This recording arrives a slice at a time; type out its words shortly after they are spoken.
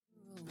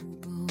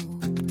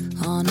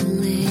on a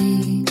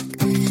lake.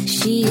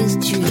 She is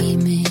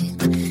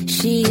dreaming,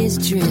 she is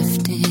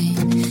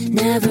drifting,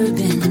 never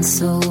been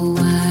so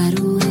wide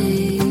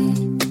awake.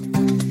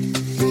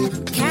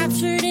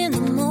 Captured in the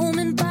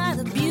moment by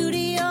the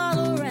beauty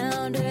all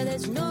around her,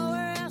 there's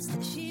nowhere else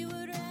that she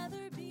would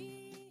rather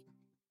be.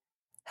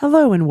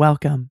 Hello and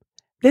welcome.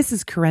 This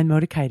is Karen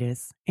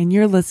Motikaitis, and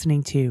you're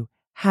listening to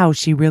How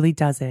She Really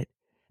Does It,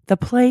 the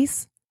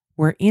place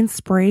where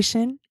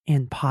inspiration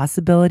and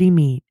possibility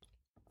meet.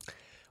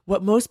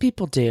 What most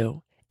people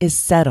do is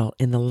settle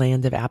in the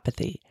land of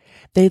apathy.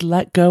 They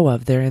let go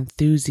of their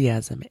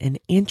enthusiasm and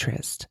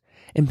interest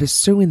in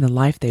pursuing the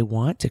life they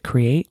want to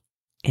create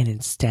and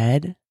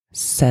instead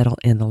settle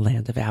in the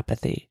land of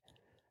apathy.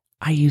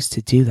 I used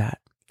to do that.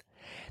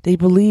 They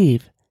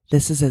believe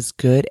this is as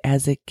good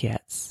as it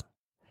gets.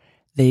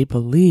 They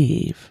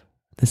believe,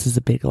 this is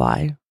a big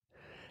lie,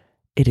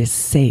 it is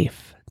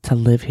safe to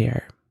live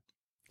here.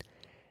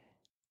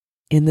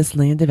 In this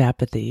land of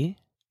apathy,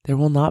 there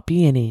will not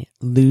be any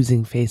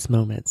losing face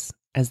moments,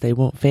 as they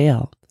won't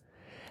fail.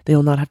 They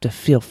will not have to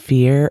feel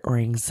fear or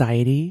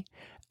anxiety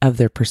of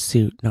their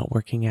pursuit not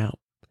working out.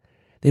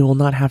 They will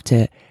not have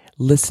to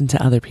listen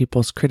to other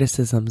people's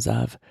criticisms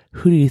of,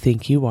 who do you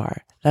think you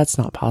are? That's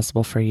not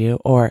possible for you.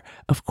 Or,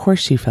 of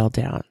course you fell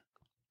down.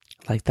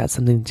 Like that's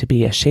something to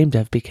be ashamed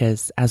of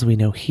because, as we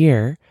know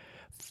here,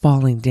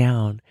 falling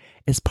down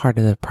is part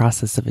of the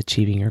process of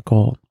achieving your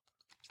goal.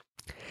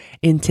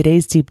 In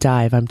today's deep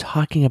dive, I'm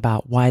talking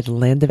about why the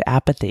land of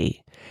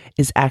apathy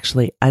is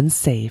actually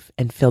unsafe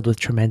and filled with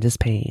tremendous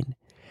pain.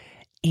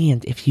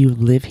 And if you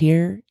live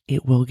here,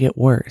 it will get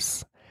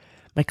worse.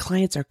 My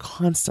clients are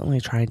constantly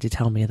trying to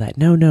tell me that,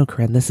 no,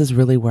 Corinne, this is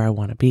really where I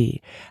want to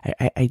be.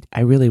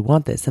 I really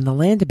want this. And the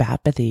land of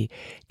apathy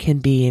can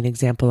be an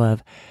example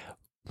of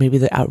maybe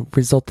the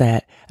result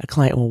that a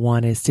client will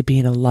want is to be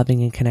in a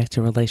loving and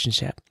connected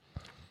relationship.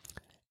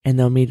 And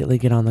they'll immediately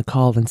get on the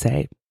call and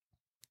say,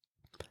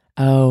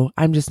 oh,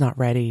 I'm just not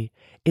ready.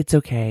 It's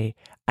okay.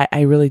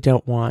 I really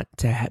don't want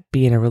to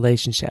be in a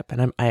relationship.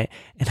 And I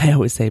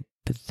always say,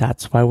 but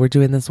that's why we're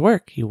doing this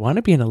work. You want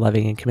to be in a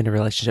loving and committed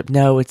relationship.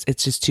 No,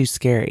 it's just too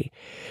scary.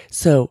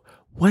 So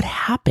what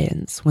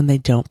happens when they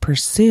don't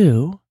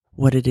pursue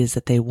what it is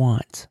that they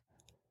want?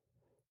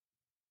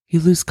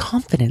 You lose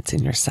confidence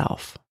in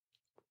yourself,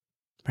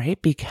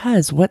 right?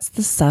 Because what's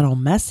the subtle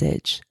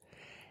message?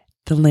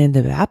 The land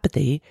of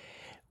apathy,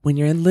 when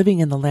you're living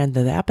in the land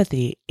of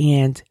apathy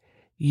and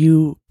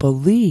you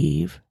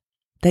believe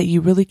that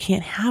you really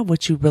can't have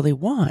what you really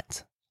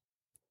want,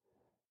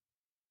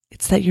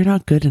 it's that you're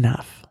not good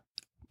enough,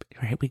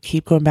 right? We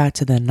keep going back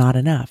to the not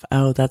enough.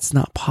 Oh, that's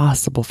not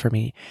possible for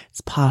me.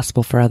 It's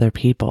possible for other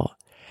people.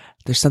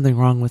 There's something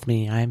wrong with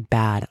me. I'm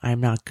bad.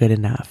 I'm not good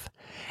enough.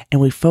 And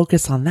we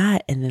focus on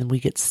that, and then we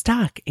get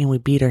stuck and we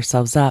beat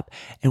ourselves up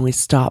and we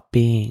stop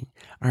being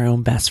our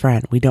own best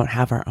friend. We don't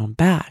have our own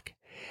back.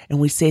 And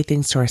we say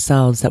things to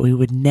ourselves that we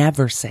would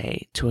never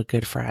say to a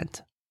good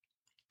friend.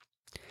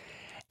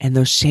 And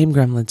those shame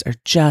gremlins are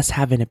just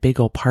having a big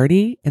old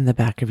party in the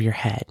back of your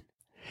head.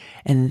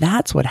 And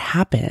that's what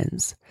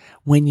happens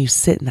when you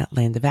sit in that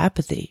land of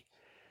apathy,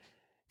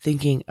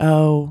 thinking,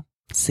 oh,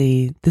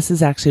 see, this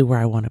is actually where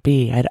I want to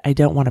be. I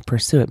don't want to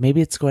pursue it.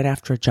 Maybe it's going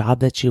after a job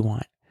that you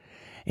want.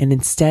 And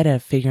instead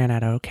of figuring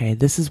out, okay,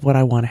 this is what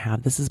I want to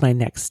have, this is my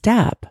next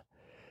step,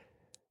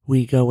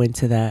 we go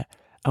into the,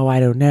 oh, I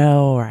don't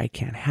know, or I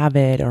can't have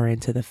it, or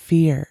into the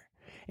fear,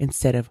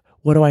 instead of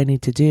what do I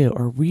need to do?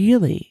 Or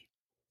really,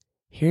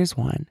 here's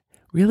one,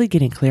 really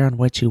getting clear on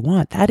what you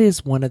want. That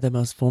is one of the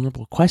most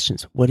vulnerable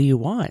questions. What do you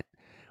want?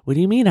 What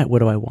do you mean, what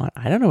do I want?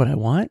 I don't know what I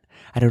want.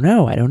 I don't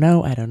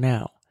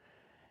know.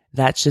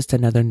 That's just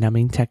another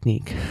numbing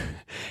technique.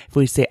 If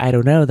we say, I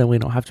don't know, then we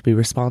don't have to be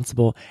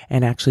responsible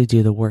and actually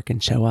do the work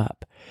and show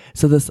up.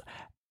 So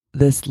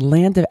this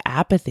land of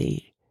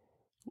apathy,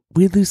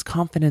 we lose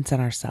confidence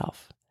in ourselves.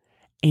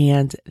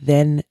 And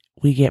then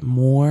we get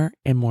more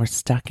and more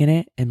stuck in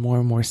it and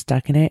more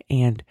stuck in it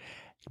and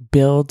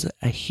build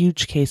a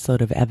huge caseload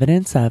of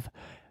evidence of,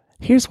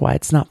 here's why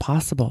it's not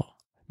possible.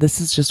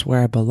 This is just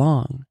where I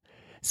belong.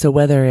 So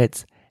whether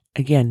it's,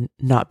 again,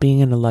 not being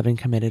in a loving,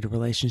 committed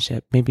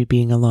relationship, maybe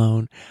being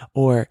alone,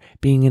 or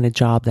being in a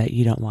job that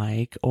you don't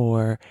like,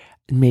 or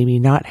maybe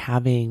not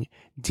having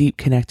deep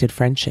connected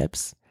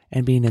friendships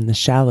and being in the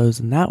shallows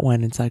in that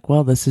one, it's like,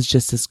 well, this is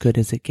just as good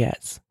as it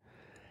gets.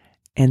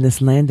 And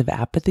this land of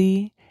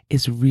apathy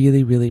is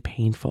really, really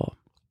painful.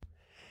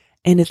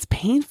 And it's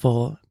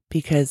painful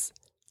because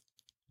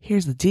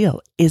here's the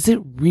deal. Is it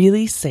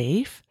really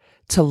safe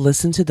to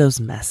listen to those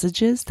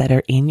messages that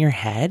are in your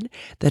head,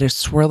 that are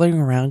swirling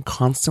around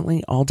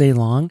constantly all day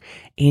long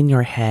in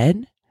your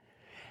head?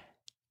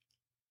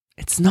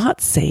 It's not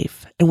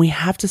safe. And we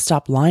have to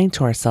stop lying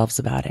to ourselves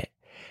about it.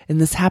 And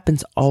this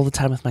happens all the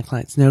time with my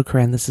clients. No,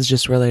 Corinne, this is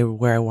just really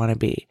where I want to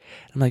be.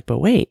 I'm like, but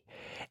wait.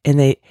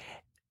 And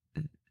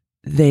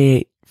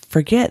they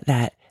forget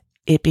that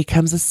it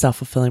becomes a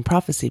self-fulfilling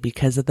prophecy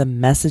because of the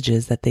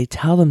messages that they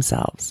tell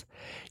themselves.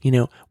 You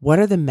know, what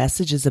are the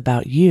messages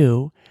about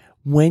you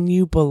when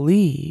you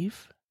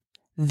believe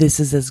this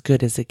is as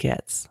good as it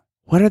gets?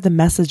 What are the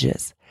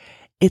messages?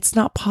 It's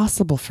not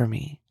possible for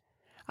me.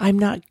 I'm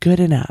not good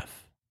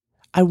enough.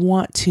 I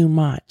want too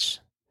much.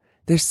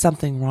 There's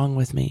something wrong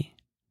with me.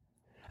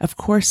 Of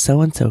course,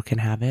 so-and-so can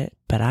have it,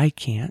 but I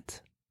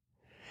can't.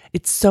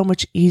 It's so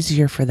much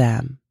easier for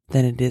them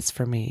than it is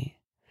for me.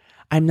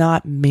 I'm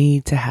not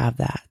made to have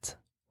that.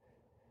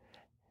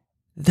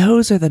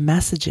 Those are the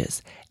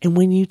messages. And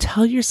when you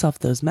tell yourself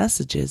those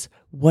messages,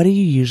 what do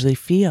you usually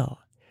feel?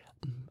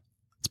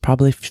 It's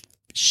probably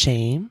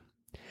shame.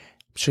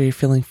 I'm sure you're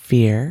feeling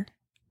fear.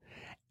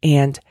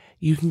 And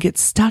you can get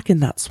stuck in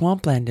that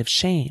swampland of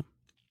shame.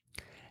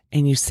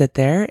 And you sit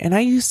there, and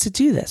I used to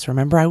do this.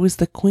 Remember, I was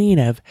the queen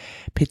of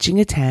pitching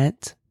a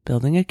tent,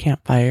 building a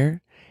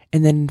campfire,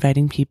 and then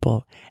inviting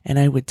people. And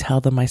I would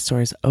tell them my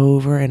stories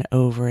over and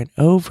over and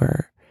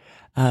over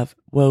of,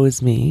 woe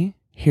is me,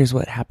 here's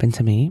what happened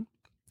to me.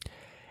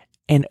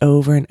 And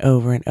over and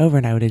over and over,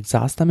 and I would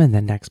exhaust them, and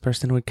the next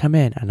person would come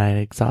in, and I'd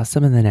exhaust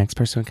them, and the next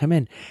person would come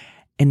in.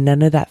 And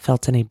none of that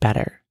felt any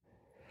better.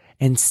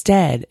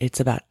 Instead, it's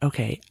about,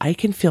 okay, I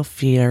can feel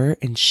fear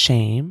and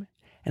shame,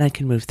 and I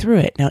can move through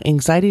it. Now,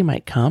 anxiety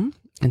might come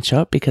and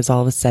show up because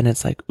all of a sudden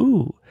it's like,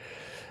 ooh,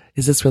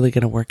 is this really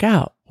going to work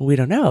out? Well, we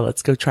don't know.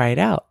 Let's go try it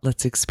out.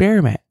 Let's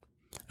experiment.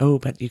 Oh,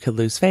 but you could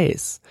lose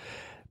face.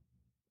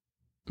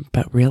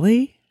 But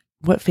really?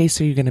 What face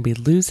are you going to be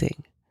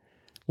losing?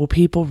 Will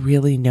people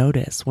really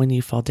notice when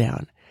you fall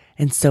down?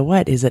 And so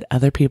what? Is it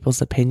other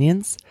people's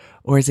opinions,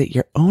 or is it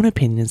your own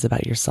opinions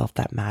about yourself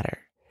that matter?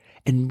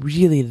 And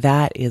really,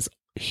 that is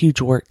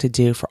huge work to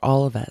do for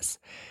all of us,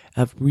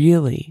 of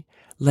really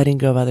letting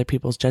go of other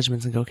people's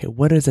judgments and go, okay,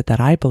 what is it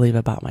that I believe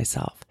about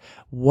myself?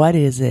 What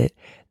is it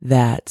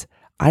that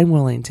I'm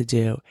willing to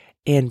do?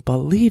 And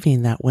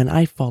believing that when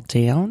I fall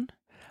down,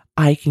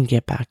 I can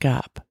get back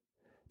up.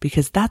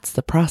 Because that's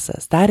the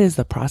process. That is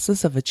the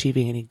process of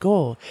achieving any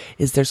goal,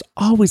 is there's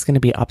always going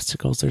to be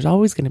obstacles. There's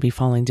always going to be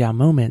falling down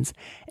moments.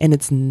 And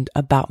it's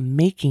about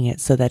making it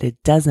so that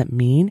it doesn't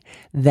mean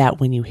that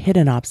when you hit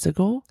an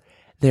obstacle,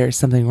 there's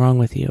something wrong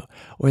with you,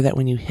 or that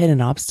when you hit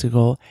an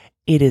obstacle,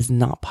 it is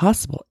not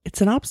possible.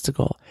 It's an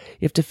obstacle.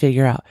 You have to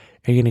figure out,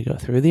 are you going to go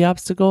through the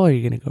obstacle? Are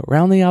you going to go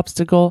around the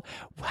obstacle?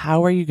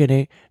 How are you going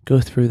to go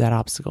through that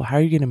obstacle? How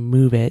are you going to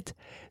move it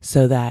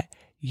so that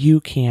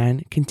you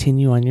can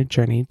continue on your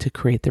journey to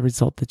create the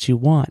result that you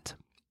want?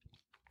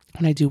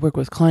 When I do work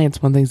with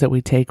clients, one of the things that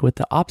we take with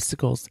the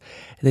obstacles,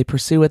 they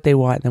pursue what they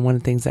want. And then one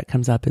of the things that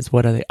comes up is,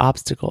 what are the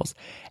obstacles?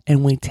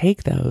 And we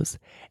take those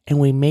and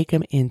we make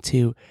them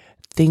into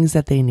things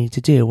that they need to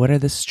do. What are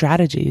the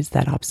strategies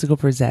that obstacle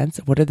presents?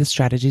 What are the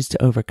strategies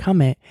to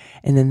overcome it?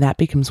 And then that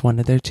becomes one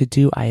of their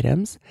to-do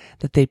items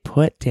that they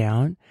put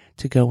down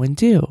to go and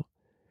do.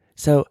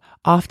 So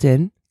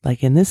often,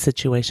 like in this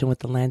situation with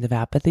the land of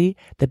apathy,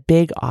 the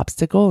big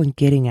obstacle in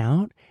getting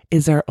out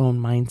is our own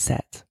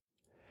mindset.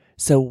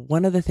 So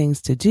one of the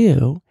things to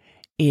do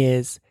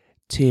is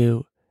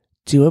to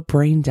do a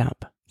brain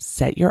dump.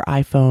 Set your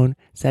iPhone,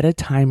 set a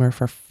timer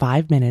for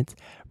 5 minutes,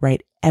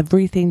 write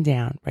everything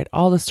down, write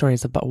all the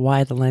stories about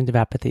why the land of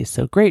apathy is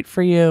so great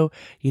for you,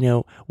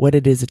 what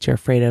it is that you're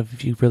afraid of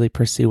if you really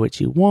pursue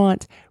what you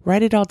want.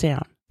 Write it all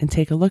down and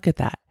take a look at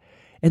that.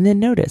 And then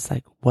notice,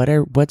 like,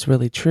 what's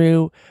really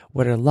true,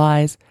 what are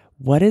lies,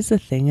 what is the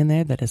thing in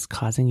there that is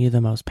causing you the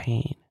most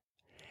pain?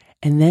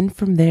 And then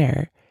from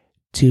there,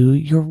 do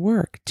your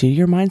work, do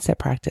your mindset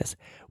practice.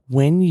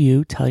 When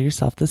you tell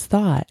yourself this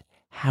thought,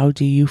 how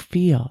do you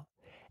feel?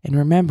 And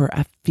remember,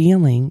 a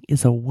feeling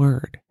is a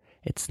word.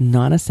 It's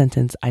not a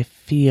sentence. I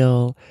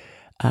feel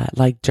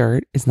like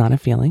dirt is not a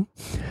feeling.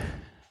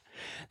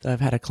 So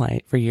I've had a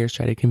client for years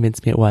try to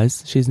convince me it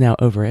was. She's now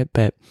over it,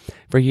 but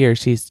for years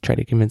she's tried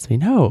to convince me,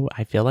 no,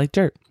 I feel like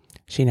dirt.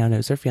 She now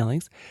knows her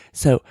feelings.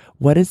 So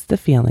what is the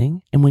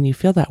feeling? And when you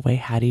feel that way,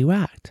 how do you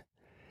act?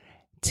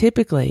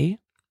 Typically,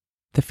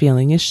 the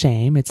feeling is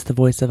shame. It's the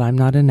voice of, I'm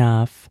not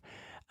enough.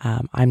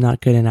 I'm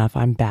not good enough.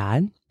 I'm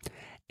bad.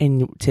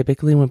 And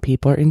typically when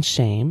people are in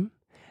shame,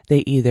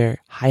 they either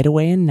hide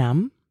away and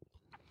numb.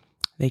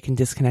 They can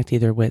disconnect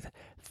either with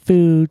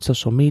food,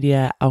 social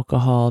media,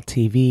 alcohol,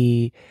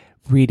 TV,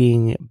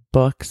 reading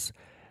books.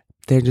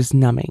 They're just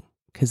numbing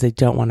because they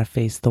don't want to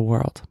face the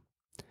world.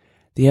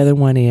 The other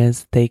one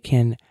is they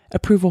can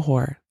approval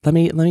whore. Let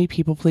me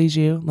people please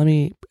you. Let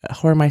me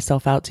whore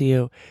myself out to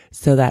you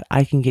so that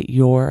I can get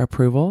your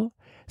approval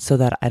so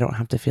that I don't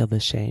have to feel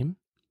this shame.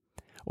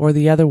 Or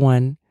the other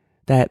one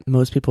that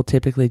most people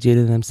typically do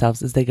to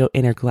themselves is they go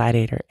inner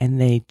gladiator and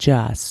they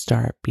just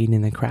start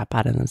beating the crap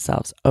out of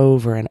themselves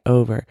over and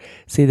over.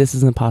 See, this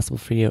isn't possible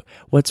for you.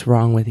 What's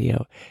wrong with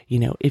you?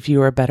 If you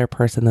were a better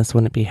person, this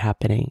wouldn't be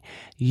happening.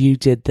 You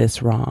did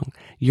this wrong.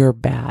 You're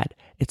bad.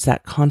 It's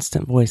that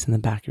constant voice in the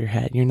back of your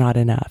head. You're not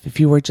enough. If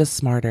you were just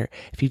smarter,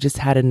 if you just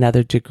had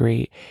another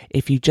degree,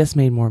 if you just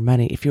made more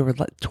money, if you were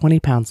 20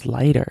 pounds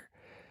lighter,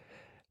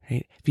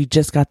 right? If you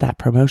just got that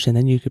promotion,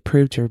 then you could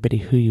prove to everybody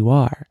who you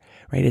are,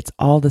 right? It's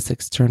all this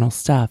external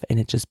stuff and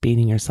it's just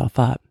beating yourself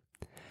up.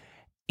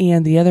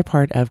 And the other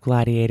part of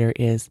gladiator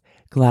is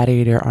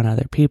gladiator on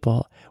other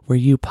people, where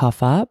you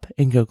puff up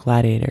and go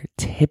gladiator.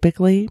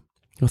 Typically,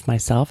 with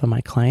myself and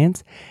my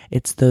clients,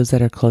 it's those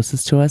that are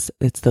closest to us.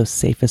 It's those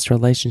safest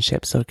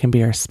relationships. So it can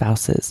be our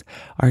spouses,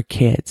 our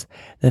kids,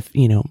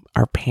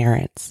 our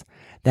parents,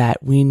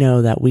 that we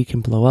know that we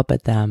can blow up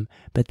at them,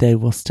 but they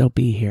will still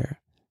be here.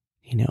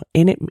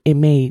 And it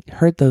may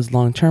hurt those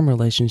long-term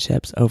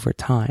relationships over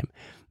time,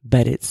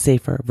 but it's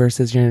safer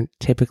versus you're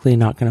typically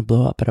not going to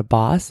blow up at a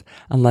boss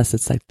unless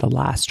it's like the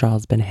last straw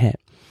has been hit.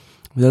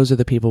 Those are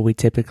the people we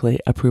typically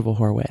approval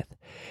whore with.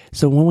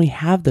 So when we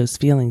have those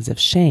feelings of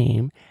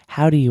shame,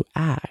 how do you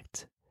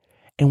act?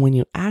 And when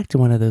you act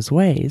in one of those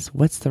ways,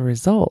 what's the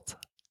result?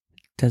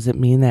 Does it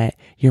mean that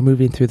you're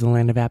moving through the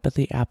land of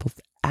apathy?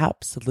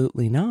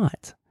 Absolutely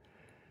not.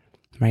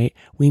 Right?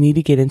 We need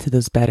to get into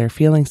those better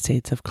feeling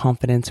states of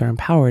confidence or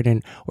empowered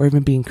or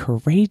even being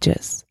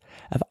courageous.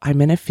 I'm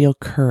going to feel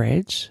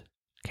courage.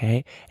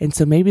 Okay. And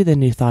so maybe the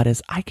new thought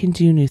is I can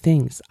do new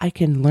things. I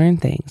can learn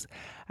things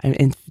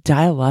and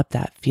dial up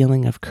that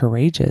feeling of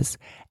courageous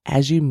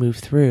as you move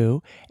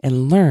through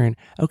and learn,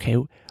 okay,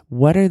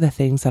 what are the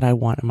things that I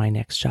want in my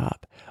next job?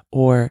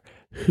 Or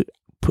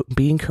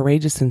being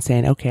courageous and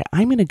saying, okay,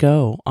 I'm going to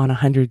go on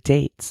 100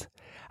 dates.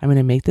 I'm going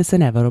to make this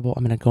inevitable.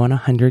 I'm going to go on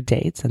 100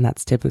 dates. And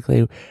that's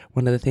typically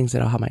one of the things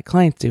that I'll have my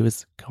clients do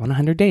is go on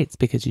 100 dates,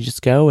 because you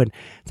just go and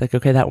it's like,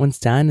 okay, that one's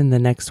done. And the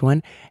next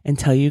one,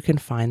 until you can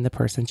find the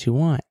person you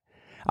want.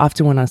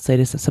 Often when I say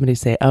to somebody,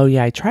 say, oh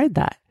yeah, I tried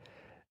that.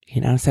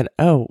 I said,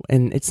 oh,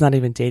 and it's not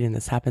even dating.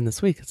 This happened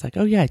this week. It's like,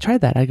 oh yeah, I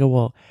tried that. I go,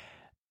 well,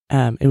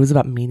 it was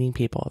about meeting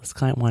people. This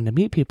client wanted to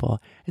meet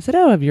people. I said,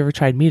 oh, have you ever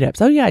tried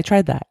meetups? Oh yeah, I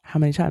tried that. How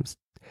many times?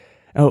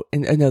 Oh,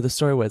 and no, the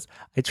story was,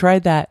 I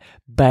tried that,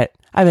 but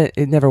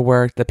it never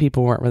worked. The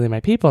people weren't really my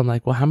people. I'm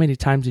like, well, how many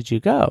times did you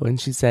go? And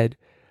she said,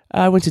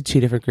 I went to 2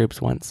 different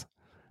groups once.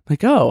 I'm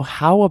like, oh,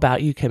 how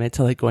about you commit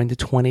to like going to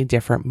 20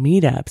 different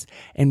meetups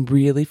and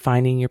really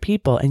finding your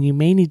people? And you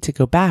may need to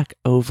go back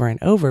over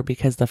and over,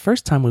 because the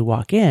first time we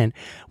walk in,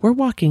 we're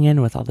walking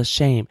in with all the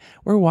shame.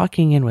 We're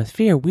walking in with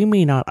fear.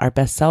 Our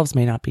best selves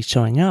may not be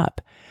showing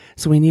up.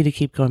 So we need to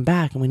keep going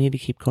back, and we need to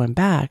keep going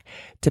back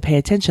to pay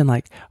attention,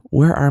 like,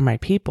 where are my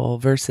people,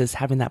 versus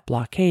having that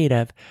blockade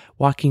of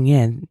walking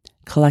in,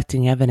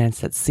 collecting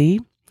evidence that,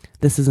 see,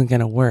 this isn't going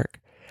to work.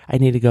 I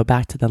need to go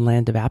back to the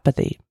land of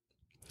apathy.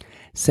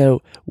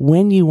 So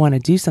when you want to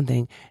do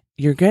something,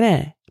 you're going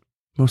to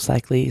most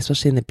likely,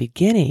 especially in the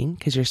beginning,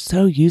 because you're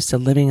so used to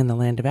living in the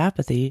land of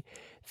apathy,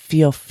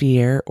 feel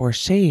fear or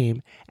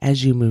shame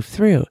as you move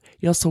through.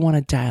 You also want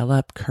to dial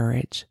up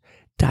courage.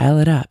 Dial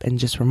it up and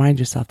just remind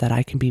yourself that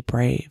I can be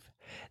brave.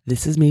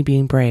 This is me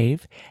being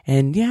brave.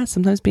 And yeah,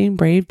 sometimes being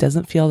brave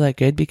doesn't feel that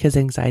good, because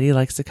anxiety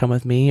likes to come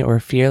with me, or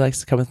fear likes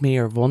to come with me,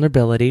 or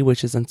vulnerability,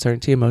 which is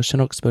uncertainty,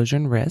 emotional exposure,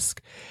 and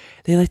risk.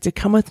 They like to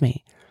come with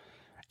me.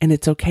 And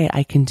it's okay.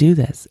 I can do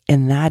this.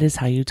 And that is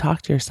how you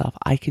talk to yourself.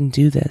 I can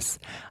do this.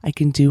 I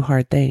can do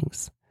hard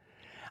things.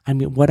 I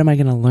mean, what am I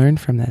going to learn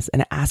from this?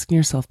 And asking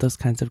yourself those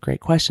kinds of great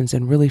questions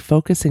and really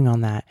focusing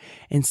on that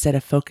instead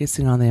of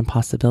focusing on the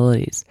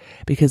impossibilities,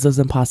 because those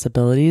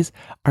impossibilities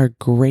are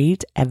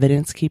great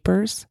evidence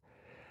keepers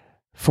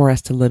for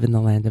us to live in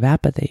the land of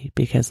apathy.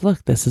 Because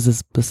look, this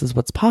is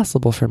what's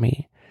possible for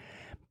me.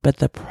 But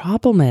the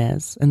problem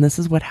is, and this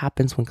is what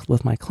happens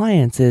with my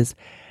clients, is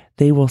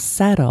they will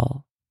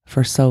settle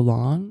for so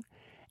long,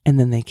 and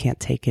then they can't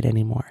take it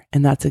anymore.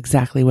 And that's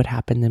exactly what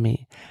happened to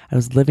me. I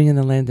was living in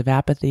the land of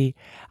apathy.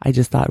 I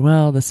just thought,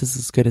 well, this is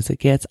as good as it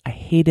gets. I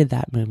hated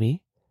that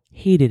movie,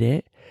 hated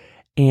it.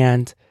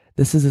 And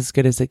this is as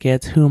good as it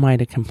gets. Who am I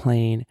to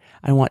complain?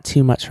 I want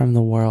too much from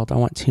the world. I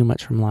want too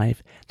much from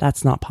life.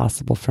 That's not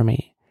possible for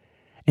me.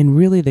 And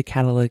really the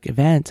catalytic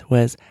event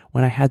was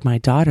when I had my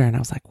daughter, and I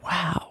was like,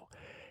 wow,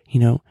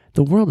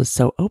 the world is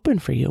so open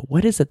for you.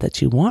 What is it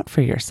that you want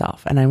for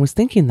yourself? And I was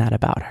thinking that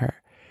about her.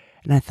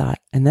 And I thought,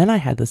 and then I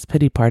had this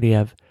pity party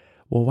of,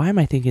 well, why am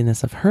I thinking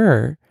this of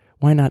her?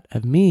 Why not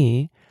of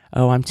me?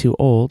 Oh, I'm too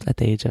old at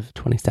the age of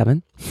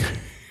 27.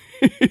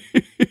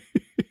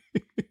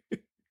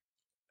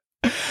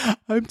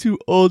 I'm too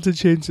old to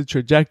change the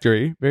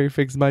trajectory. Very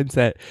fixed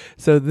mindset.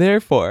 So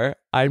therefore,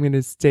 I'm going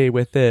to stay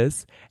with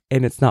this,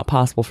 and it's not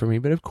possible for me.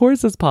 But of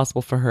course it's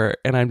possible for her,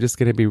 and I'm just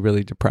going to be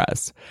really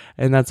depressed.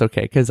 And that's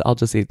okay, because I'll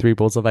just eat 3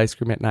 bowls of ice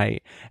cream at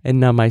night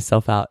and numb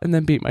myself out and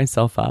then beat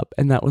myself up.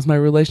 And that was my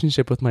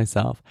relationship with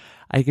myself.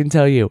 I can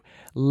tell you,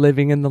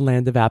 living in the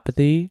land of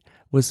apathy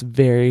was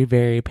very,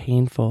 very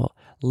painful.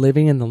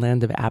 Living in the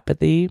land of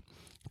apathy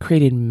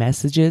created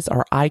messages,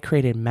 or I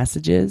created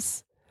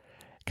messages,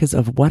 because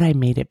of what I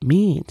made it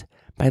mean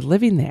by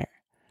living there.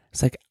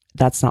 It's like,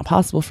 that's not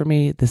possible for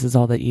me. This is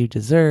all that you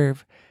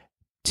deserve.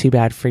 Too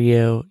bad for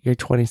you. You're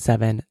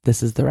 27.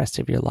 This is the rest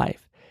of your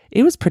life.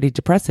 It was pretty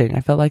depressing.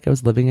 I felt like I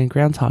was living in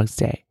Groundhog's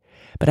Day.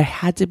 But I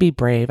had to be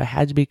brave. I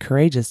had to be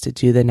courageous to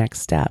do the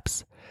next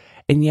steps.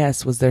 And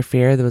yes, was there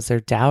fear? Was there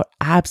doubt?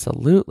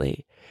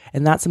 Absolutely.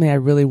 And that's something I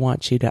really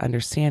want you to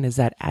understand, is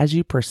that as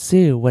you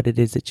pursue what it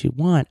is that you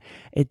want,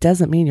 it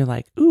doesn't mean you're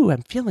like, ooh,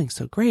 I'm feeling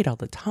so great all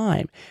the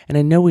time. And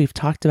I know we've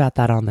talked about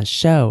that on the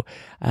show,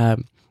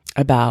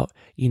 about,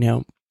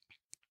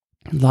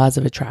 laws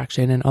of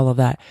attraction and all of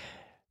that.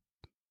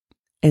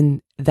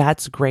 And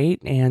that's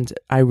great. And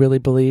I really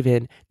believe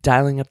in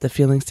dialing up the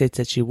feeling states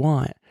that you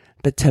want.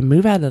 But to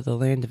move out of the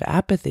land of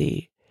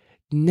apathy,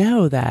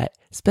 know that,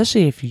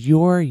 especially if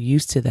you're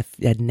used to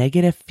a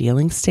negative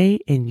feeling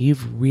state and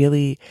you've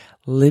really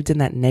lived in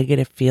that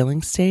negative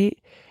feeling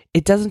state,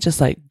 it doesn't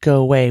just like go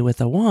away with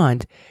a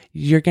wand.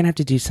 You're going to have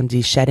to do some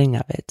de-shedding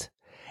of it.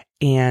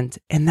 And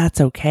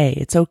that's okay.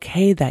 It's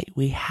okay that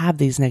we have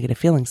these negative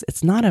feelings.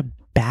 It's not a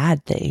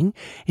bad thing.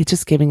 It's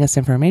just giving us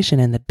information.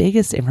 And the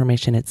biggest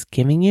information it's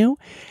giving you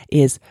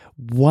is,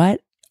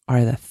 what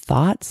are the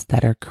thoughts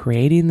that are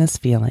creating this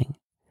feeling?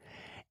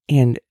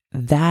 And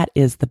that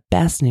is the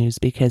best news,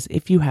 because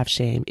if you have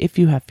shame, if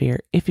you have fear,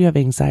 if you have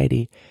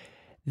anxiety,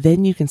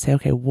 then you can say,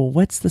 okay, well,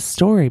 what's the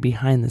story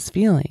behind this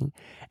feeling?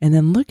 And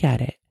then look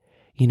at it,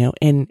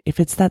 and if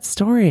it's that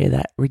story,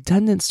 that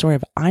redundant story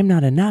of I'm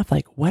not enough,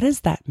 like, what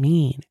does that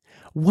mean?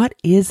 What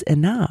is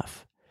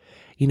enough?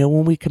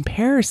 When we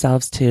compare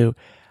ourselves to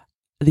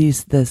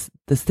this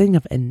thing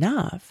of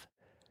enough,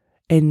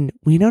 and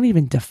we don't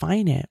even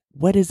define it,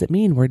 what does it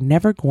mean? We're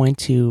never going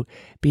to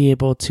be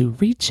able to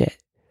reach it.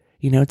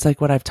 It's like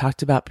what I've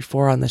talked about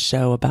before on the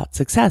show about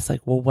success.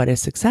 Like, well, what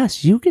is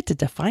success? You get to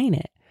define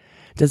it.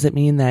 Does it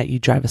mean that you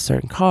drive a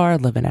certain car,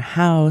 live in a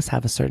house,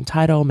 have a certain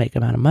title, make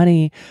amount of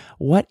money?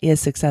 What is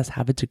success?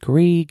 Have a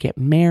degree, get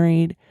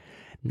married,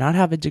 not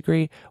have a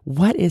degree?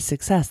 What is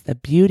success? The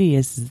beauty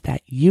is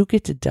that you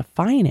get to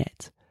define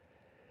it.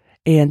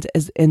 And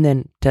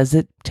then does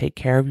it take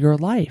care of your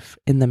life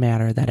in the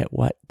manner that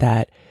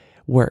that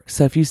works?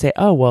 So if you say,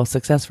 oh, well,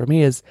 success for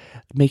me is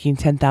making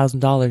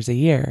 $10,000 a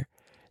year,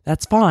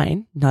 that's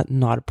fine,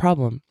 not a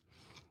problem.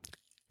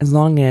 As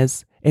long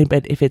as,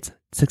 but if it's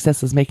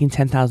success is making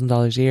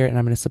 $10,000 a year and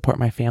I'm going to support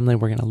my family,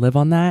 we're going to live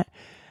on that.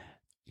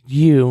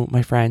 You,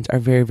 my friend, are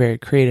very, very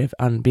creative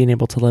on being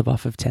able to live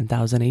off of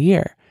 $10,000 a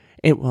year.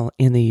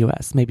 In the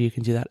US, maybe you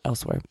can do that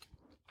elsewhere.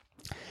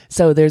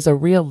 So there's a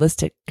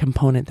realistic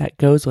component that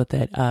goes with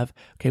it of,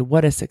 okay,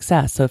 what is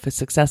success? So if a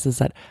success is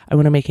that I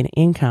want to make an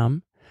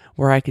income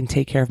where I can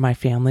take care of my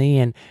family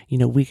and,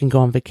 we can go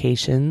on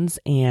vacations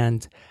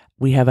and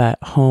we have a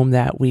home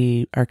that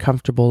we are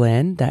comfortable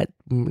in, that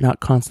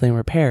not constantly in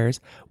repairs.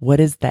 What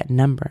is that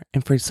number?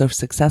 And so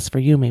success for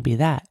you may be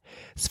that.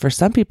 So for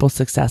some people,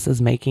 success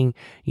is making,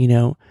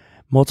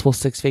 multiple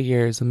six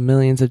figures,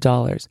 millions of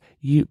dollars,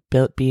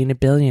 being a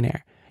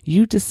billionaire.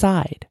 You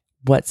decide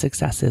what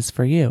success is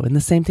for you. And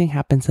the same thing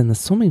happens in the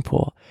swimming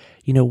pool.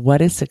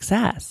 What is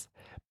success?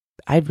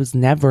 I was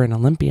never an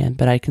Olympian,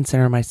 but I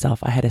consider myself,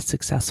 I had a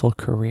successful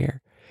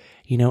career.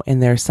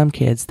 And there are some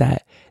kids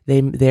that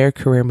their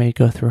career may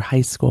go through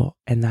high school,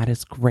 and that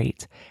is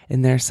great.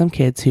 And there are some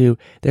kids who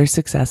their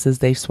success is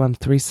they swum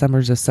 3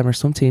 summers of summer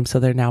swim team, so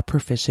they're now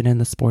proficient in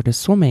the sport of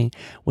swimming,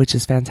 which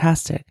is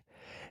fantastic.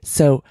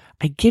 So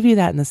I give you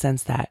that in the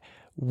sense that,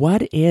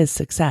 what is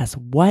success?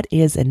 What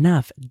is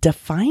enough?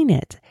 Define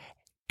it,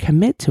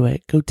 commit to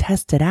it, go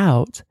test it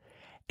out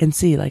and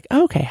see like,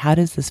 okay, how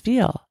does this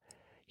feel?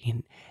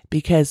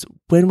 Because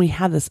when we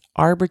have this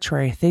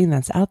arbitrary thing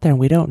that's out there and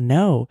we don't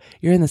know,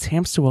 you're in this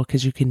hamster wheel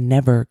because you can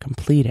never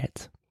complete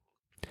it.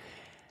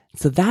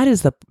 So that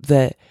is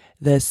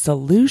the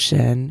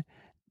solution.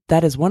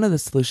 That is one of the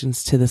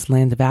solutions to this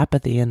land of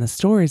apathy, and the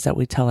stories that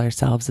we tell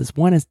ourselves is,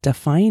 one is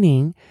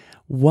defining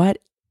what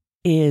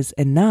is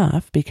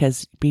enough,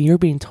 because you're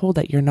being told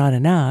that you're not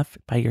enough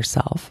by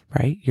yourself,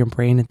 right? Your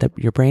brain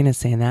is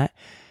saying that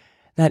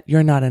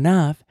you're not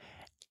enough.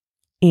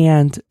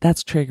 And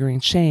that's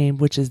triggering shame,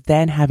 which is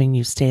then having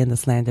you stay in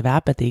this land of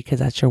apathy because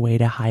that's your way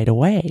to hide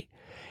away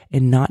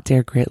and not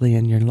dare greatly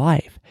in your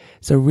life.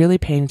 So really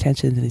paying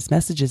attention to these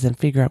messages and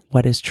figure out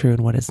what is true and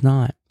what is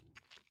not.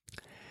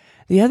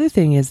 The other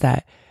thing is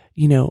that,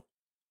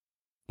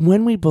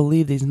 when we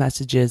believe these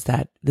messages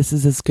that this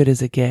is as good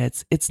as it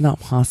gets, it's not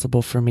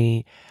possible for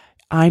me,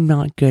 I'm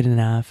not good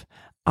enough,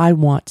 I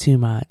want too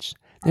much,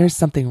 there's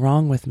something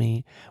wrong with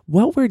me.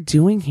 What we're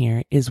doing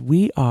here is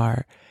we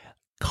are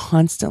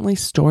constantly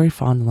story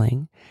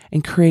fondling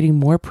and creating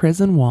more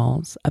prison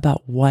walls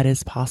about what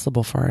is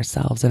possible for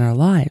ourselves in our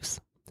lives.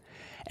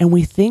 And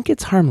we think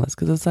it's harmless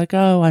because it's like,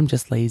 oh, I'm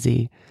just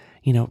lazy.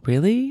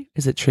 Really?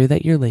 Is it true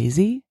that you're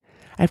lazy?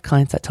 I have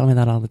clients that tell me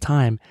that all the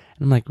time.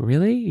 And I'm like,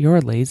 really?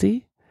 You're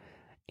lazy?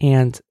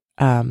 And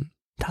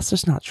that's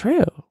just not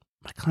true.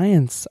 My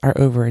clients are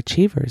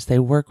overachievers. They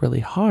work really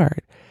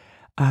hard.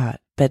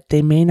 But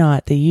they may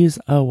not, they use,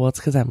 oh, well, it's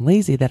because I'm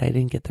lazy that I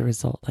didn't get the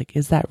result. Like,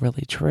 is that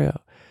really true?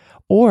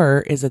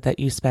 Or is it that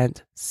you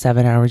spent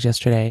 7 hours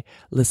yesterday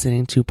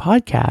listening to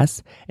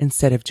podcasts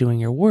instead of doing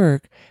your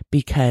work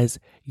because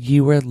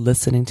you were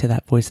listening to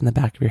that voice in the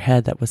back of your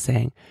head that was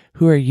saying,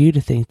 who are you to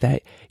think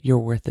that you're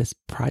worth this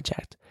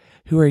project?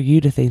 Who are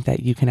you to think that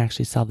you can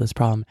actually solve this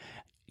problem?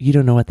 You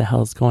don't know what the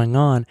hell is going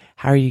on.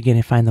 How are you going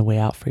to find the way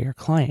out for your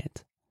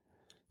client?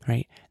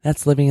 right?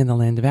 That's living in the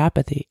land of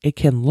apathy. It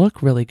can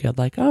look really good,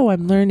 like, oh,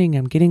 I'm learning,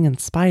 I'm getting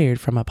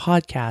inspired from a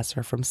podcast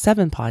or from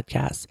 7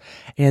 podcasts,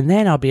 and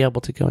then I'll be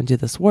able to go and do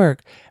this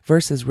work,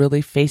 versus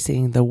really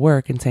facing the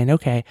work and saying,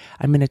 okay,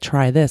 I'm going to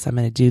try this, I'm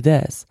going to do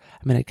this,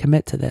 I'm going to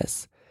commit to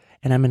this,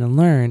 and I'm going to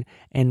learn,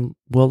 and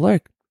we'll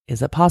look,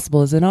 is it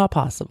possible, is it not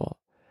possible?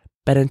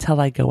 But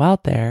until I go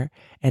out there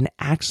and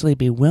actually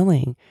be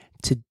willing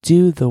to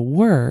do the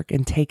work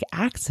and take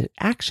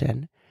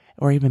action,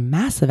 or even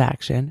massive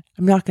action,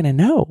 I'm not going to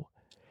know,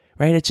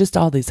 right? It's just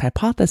all these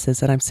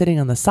hypotheses, and I'm sitting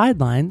on the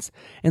sidelines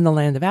in the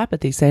land of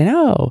apathy saying,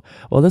 oh,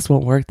 well, this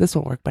won't work,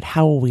 but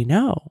how will we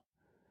know?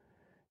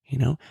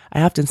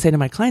 I often say to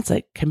my clients,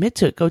 like, commit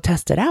to it, go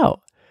test it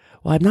out.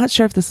 Well, I'm not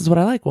sure if this is what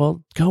I like.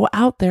 Well, go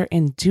out there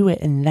and do it,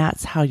 and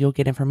that's how you'll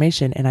get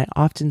information. And I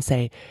often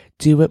say,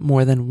 do it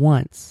more than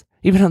once.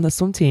 Even on the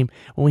swim team,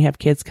 when we have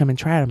kids come and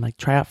try it, I'm like,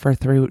 try out for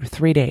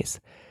 3 days.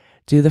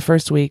 Do the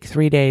first week,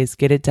 3 days,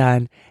 get it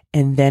done,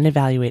 and then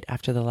evaluate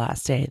after the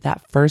last day.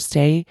 That first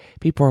day,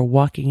 people are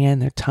walking in,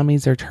 their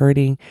tummies are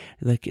hurting,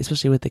 like,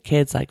 especially with the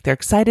kids, like, they're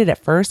excited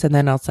at first, and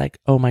then it's like,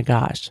 oh my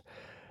gosh,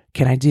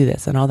 can I do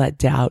this? And all that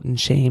doubt and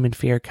shame and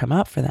fear come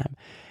up for them.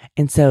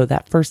 And so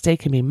that first day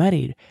can be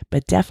muddied,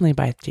 but definitely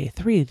by day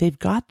 3, they've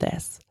got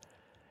this.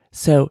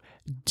 So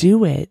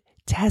do it,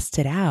 test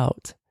it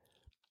out,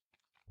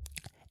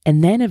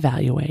 and then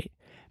evaluate.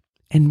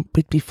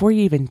 But before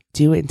you even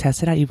do it and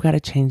test it out, you've got to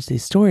change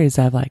these stories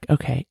of like,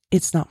 okay,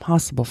 it's not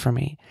possible for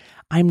me.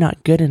 I'm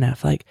not good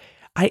enough. Like,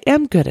 I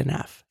am good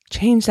enough.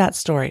 Change that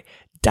story.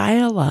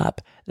 Dial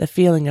up the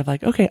feeling of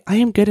like, okay, I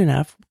am good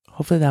enough.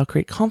 Hopefully that'll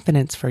create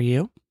confidence for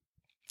you.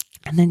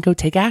 And then go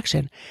take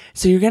action.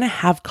 So you're going to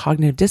have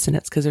cognitive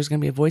dissonance because there's going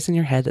to be a voice in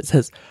your head that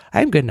says,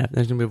 I'm good enough.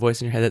 There's going to be a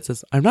voice in your head that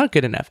says, I'm not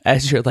good enough,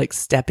 as you're like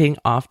stepping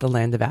off the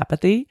land of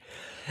apathy.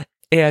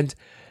 And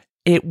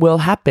it will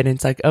happen.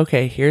 It's like,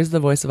 okay, here's the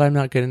voice of I'm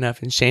not good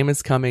enough, and shame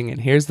is coming.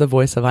 And here's the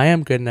voice of I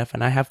am good enough,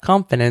 and I have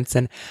confidence.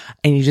 And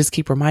you just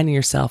keep reminding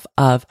yourself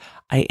of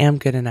I am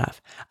good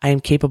enough. I am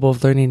capable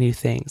of learning new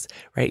things,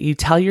 right? You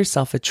tell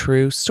yourself a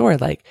true story.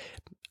 Like,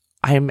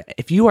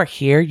 if you are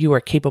here, you are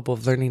capable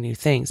of learning new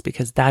things,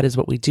 because that is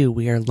what we do.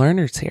 We are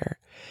learners here,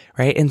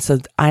 right? And so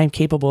I am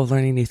capable of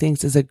learning new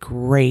things is a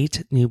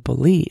great new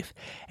belief,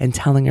 and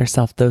telling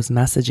yourself those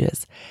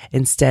messages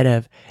instead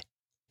of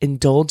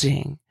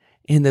indulging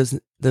in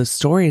those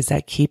stories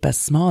that keep us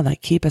small,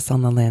 that keep us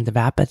on the land of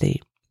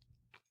apathy.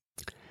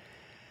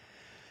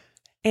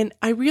 And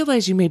I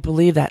realize you may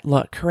believe that,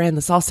 look, Corinne,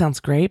 this all sounds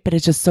great, but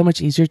it's just so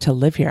much easier to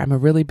live here. I'm a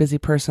really busy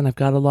person. I've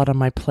got a lot on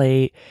my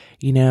plate,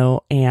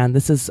 and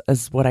this is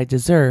what I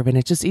deserve. And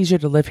it's just easier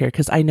to live here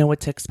because I know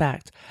what to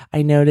expect.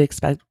 I know to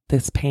expect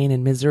this pain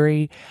and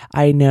misery.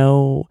 I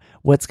know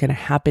what's going to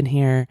happen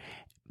here.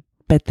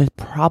 But the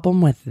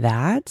problem with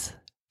that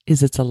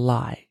is it's a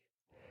lie.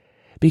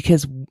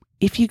 Because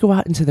if you go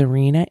out into the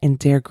arena and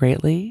dare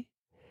greatly,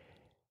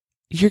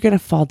 you're going to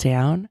fall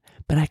down.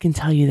 But I can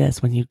tell you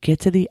this, when you get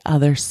to the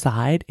other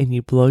side and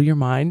you blow your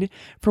mind,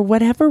 for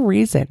whatever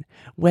reason,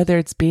 whether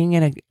it's being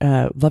in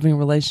a loving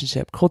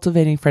relationship,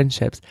 cultivating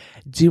friendships,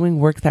 doing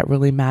work that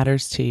really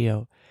matters to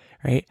you,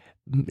 right?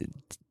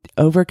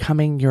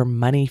 Overcoming your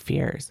money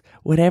fears,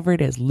 whatever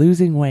it is,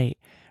 losing weight,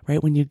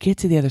 right? When you get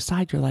to the other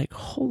side, you're like,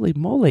 holy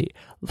moly,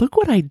 look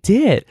what I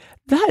did.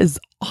 That is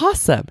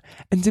awesome.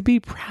 And to be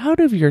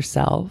proud of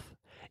yourself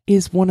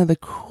is one of the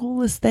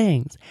coolest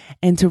things.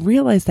 And to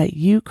realize that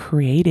you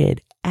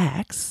created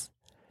X,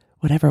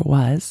 whatever it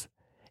was,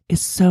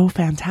 is so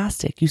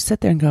fantastic. You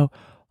sit there and go,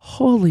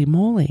 holy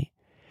moly.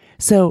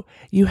 So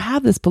you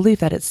have this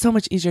belief that it's so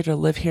much easier to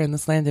live here in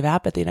this land of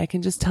apathy. And I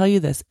can just tell you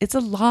this, it's a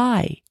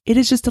lie. It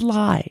is just a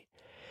lie.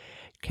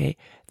 Okay.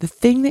 The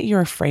thing that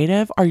you're afraid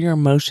of are your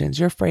emotions.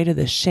 You're afraid of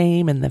the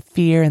shame and the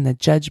fear and the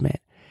judgment.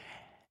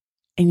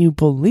 And you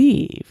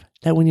believe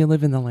that when you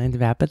live in the land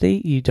of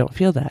apathy, you don't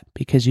feel that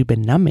because you've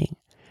been numbing,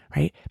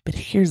 right? But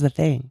here's the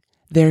thing.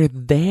 They're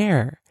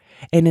there.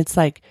 And it's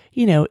like,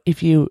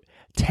 if you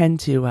tend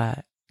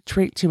to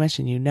drink too much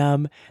and you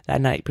numb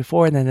that night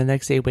before, and then the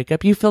next day you wake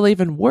up, you feel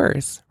even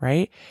worse,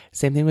 right?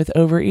 Same thing with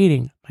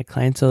overeating. My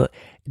clients will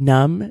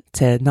numb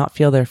to not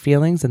feel their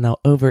feelings and they'll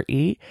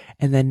overeat.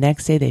 And then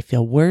next day they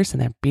feel worse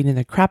and they're beating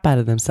the crap out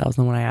of themselves.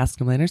 And when I asked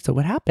them later, so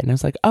what happened? I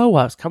was like, oh,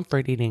 well, I was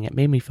comfort eating. It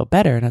made me feel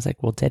better. And I was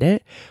like, well, did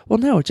it? Well,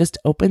 no, it just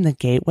opened the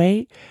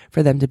gateway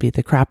for them to beat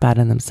the crap out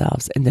of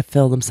themselves and to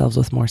fill themselves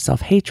with more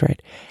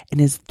self-hatred. And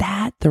is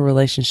that the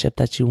relationship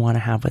that you want to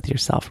have with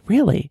yourself?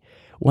 Really?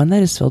 One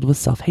that is filled with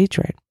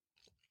self-hatred.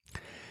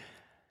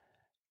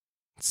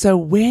 So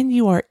when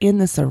you are in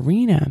this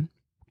arena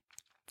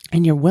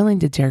and you're willing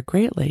to dare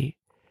greatly,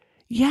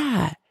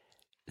 yeah,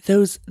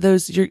 those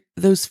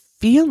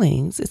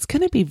feelings, it's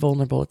going to be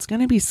vulnerable. It's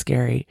going to be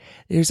scary.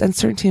 There's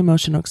uncertainty,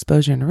 emotional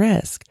exposure, and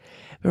risk.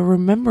 But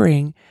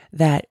remembering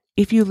that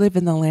if you live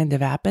in the land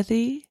of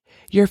apathy,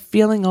 you're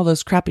feeling all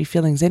those crappy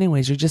feelings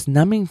anyways. You're just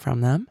numbing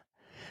from them.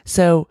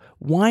 So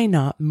why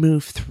not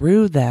move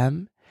through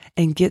them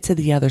and get to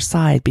the other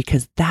side?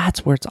 Because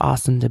that's where it's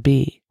awesome to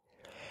be.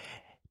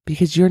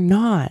 Because you're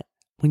not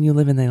when you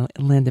live in the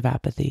land of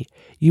apathy.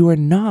 You are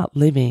not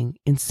living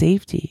in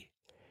safety.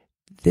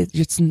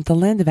 The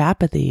land of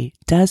apathy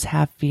does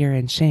have fear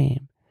and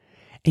shame,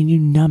 and you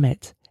numb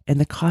it. And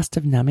the cost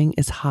of numbing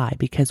is high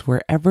because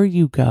wherever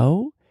you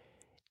go,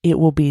 it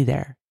will be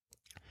there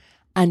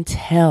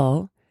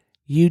until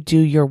you do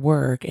your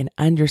work and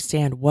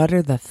understand what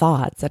are the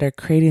thoughts that are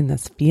creating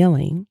this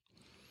feeling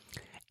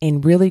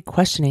and really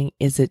questioning,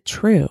 is it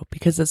true?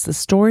 Because it's the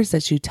stories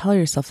that you tell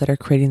yourself that are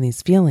creating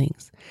these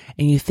feelings.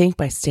 And you think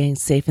by staying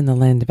safe in the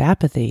land of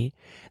apathy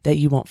that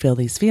you won't feel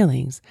these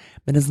feelings.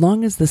 But as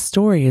long as the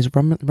story is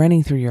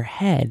running through your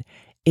head,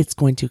 it's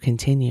going to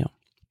continue.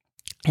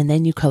 And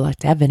then you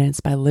collect evidence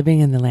by living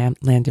in the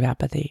land of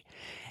apathy.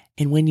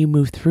 And when you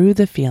move through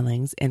the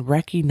feelings and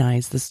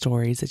recognize the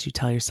stories that you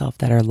tell yourself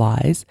that are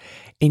lies,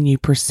 and you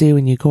pursue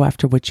and you go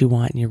after what you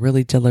want and you're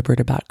really deliberate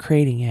about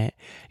creating it,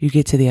 you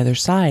get to the other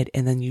side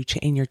and then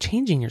you're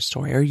changing your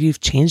story, or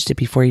you've changed it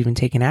before you even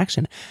taken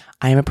action.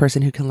 I am a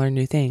person who can learn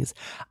new things.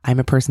 I'm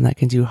a person that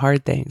can do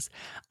hard things.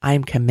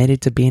 I'm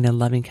committed to being in a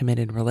loving,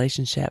 committed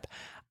relationship.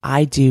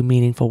 I do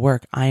meaningful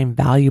work. I am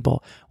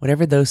valuable,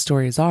 whatever those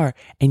stories are.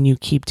 And you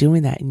keep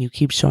doing that and you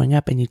keep showing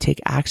up and you take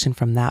action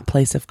from that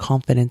place of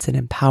confidence and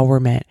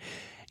empowerment,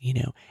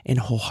 and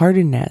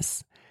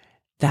wholeheartedness.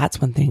 That's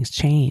when things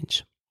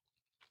change.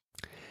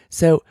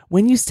 So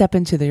when you step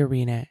into the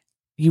arena,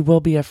 you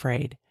will be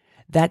afraid.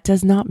 That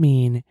does not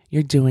mean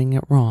you're doing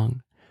it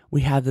wrong.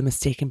 We have the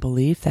mistaken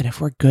belief that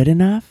if we're good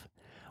enough,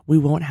 we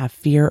won't have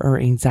fear or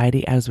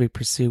anxiety as we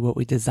pursue what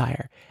we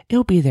desire.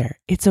 It'll be there.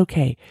 It's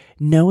okay.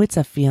 Know it's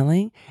a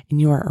feeling,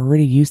 and you are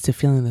already used to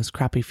feeling those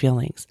crappy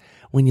feelings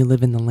when you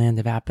live in the land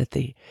of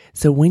apathy.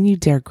 So when you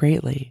dare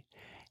greatly,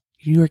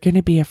 you are going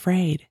to be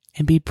afraid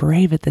and be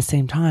brave at the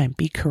same time.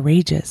 Be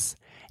courageous,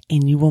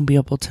 and you won't be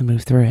able to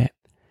move through it.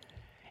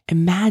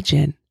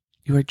 Imagine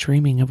you are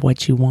dreaming of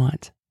what you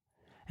want.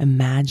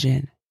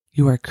 Imagine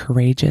you are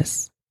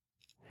courageous.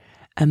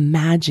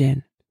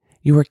 Imagine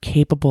you are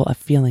capable of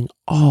feeling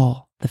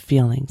all the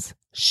feelings: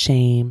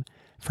 shame,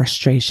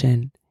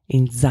 frustration,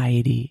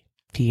 anxiety,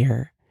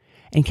 fear,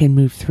 and can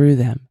move through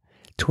them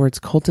towards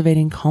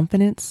cultivating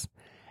confidence,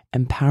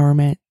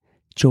 empowerment,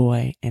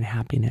 joy, and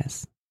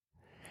happiness.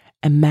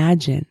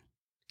 Imagine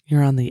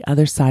you're on the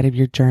other side of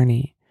your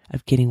journey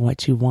of getting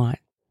what you want: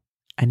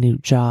 a new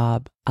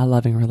job, a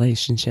loving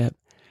relationship,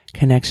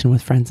 connection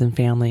with friends and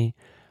family,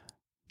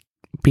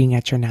 being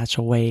at your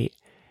natural weight,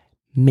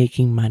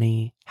 making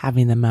money,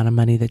 having the amount of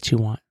money that you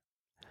want.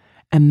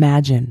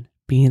 Imagine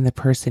being the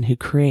person who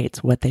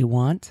creates what they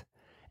want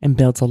and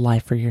builds a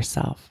life for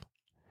yourself.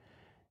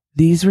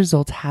 These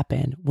results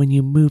happen when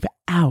you move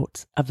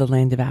out of the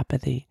land of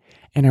apathy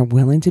and are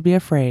willing to be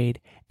afraid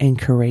and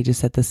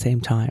courageous at the same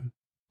time.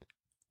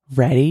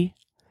 Ready?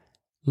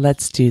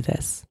 Let's do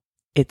this.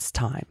 It's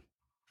time.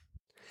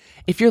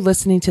 If you're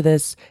listening to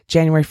this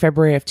January,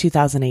 February of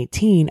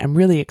 2018, I'm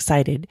really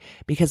excited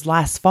because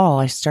last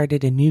fall I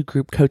started a new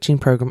group coaching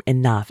program,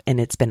 Enough, and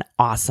it's been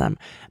awesome.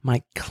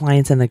 My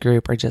clients in the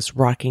group are just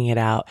rocking it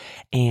out,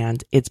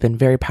 and it's been a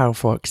very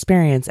powerful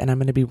experience, and I'm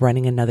going to be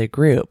running another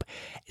group.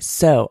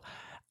 So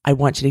I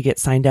want you to get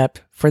signed up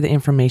for the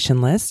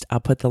information list.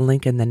 I'll put the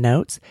link in the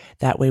notes.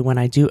 That way, when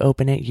I do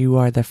open it, you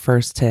are the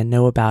first to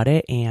know about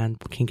it and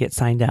can get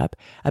signed up.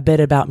 A bit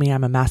about me: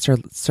 I'm a master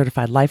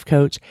certified life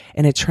coach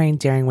and a trained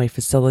Daring Way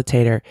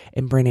facilitator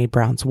in Brené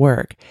Brown's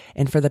work.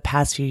 And for the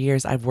past few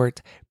years, I've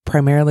worked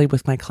primarily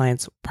with my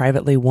clients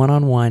privately,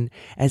 one-on-one,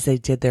 as they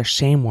did their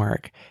shame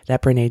work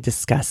that Brené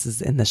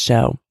discusses in the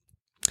show.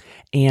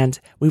 And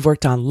we've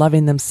worked on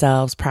loving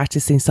themselves,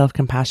 practicing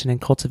self-compassion, and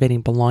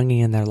cultivating belonging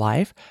in their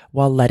life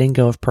while letting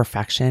go of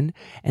perfection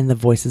and the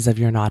voices of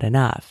you're not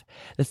enough.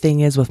 The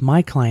thing is with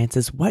my clients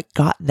is what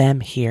got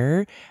them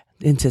here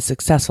into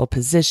successful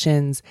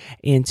positions,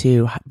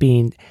 into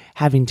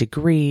having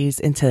degrees,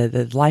 into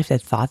the life they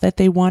thought that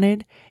they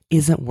wanted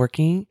isn't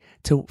working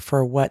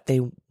for what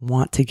they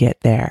want to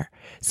get there.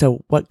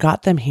 So what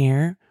got them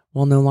here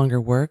will no longer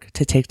work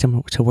to take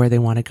them to where they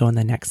want to go in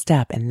the next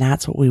step. And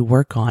that's what we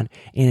work on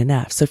in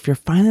Enough. So if you're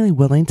finally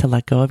willing to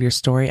let go of your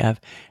story of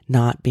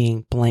not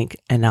being blank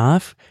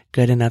enough,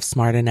 good enough,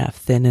 smart enough,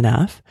 thin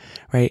enough,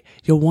 right?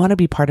 You'll want to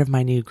be part of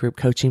my new group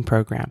coaching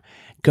program.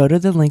 Go to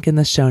the link in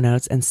the show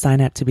notes and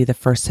sign up to be the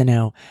first to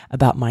know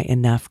about my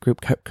Enough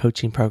group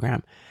coaching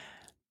program.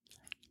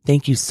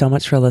 Thank you so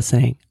much for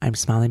listening. I'm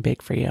smiling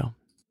big for you.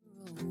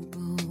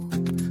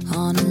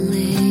 On a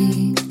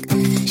lake,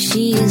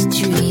 she is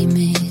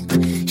dreaming,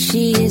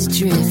 she is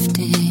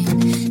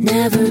drifting,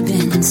 never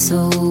been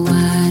so wild.